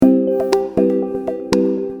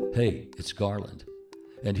Hey, it's Garland,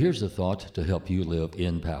 and here's a thought to help you live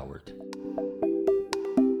empowered.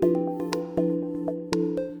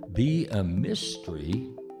 Be a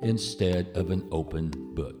mystery instead of an open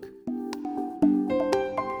book.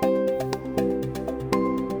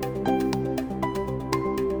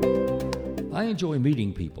 I enjoy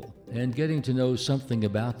meeting people and getting to know something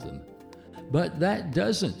about them, but that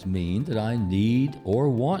doesn't mean that I need or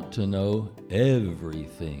want to know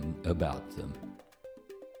everything about them.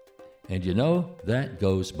 And that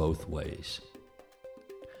goes both ways.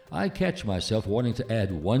 I catch myself wanting to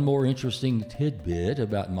add one more interesting tidbit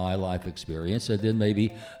about my life experience, and then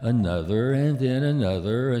maybe another, and then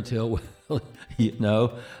another, until,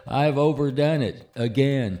 I've overdone it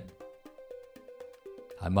again.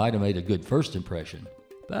 I might have made a good first impression,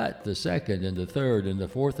 but the second and the third and the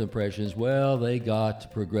fourth impressions, they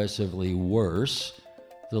got progressively worse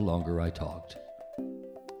the longer I talked.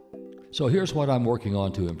 So here's what I'm working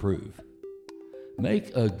on to improve.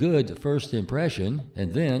 Make a good first impression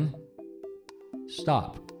and then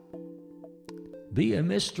stop. Be a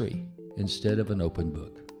mystery instead of an open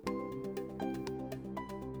book.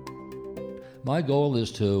 My goal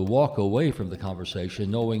is to walk away from the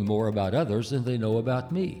conversation knowing more about others than they know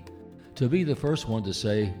about me. To be the first one to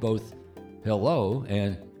say both hello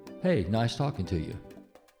and, hey, nice talking to you.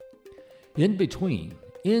 In between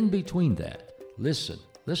that, listen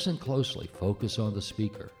closely, focus on the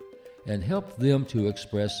speaker, and help them to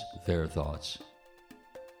express their thoughts.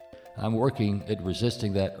 I'm working at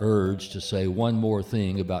resisting that urge to say one more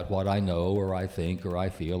thing about what I know or I think or I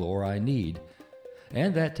feel or I need.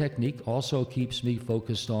 And that technique also keeps me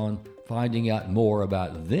focused on finding out more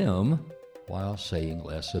about them while saying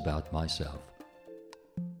less about myself.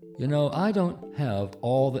 I don't have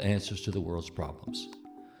all the answers to the world's problems,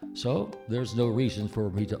 so there's no reason for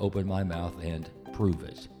me to open my mouth and prove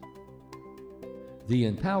it. The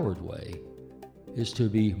empowered way is to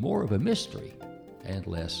be more of a mystery and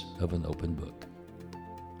less of an open book.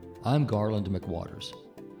 I'm Garland McWaters.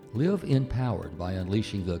 Live empowered by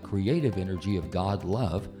unleashing the creative energy of God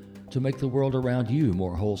love to make the world around you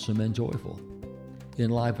more wholesome and joyful.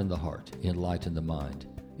 Enliven the heart, enlighten the mind,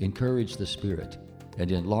 encourage the spirit,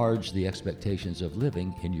 and enlarge the expectations of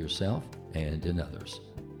living in yourself and in others.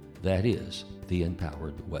 That is the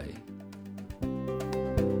empowered way.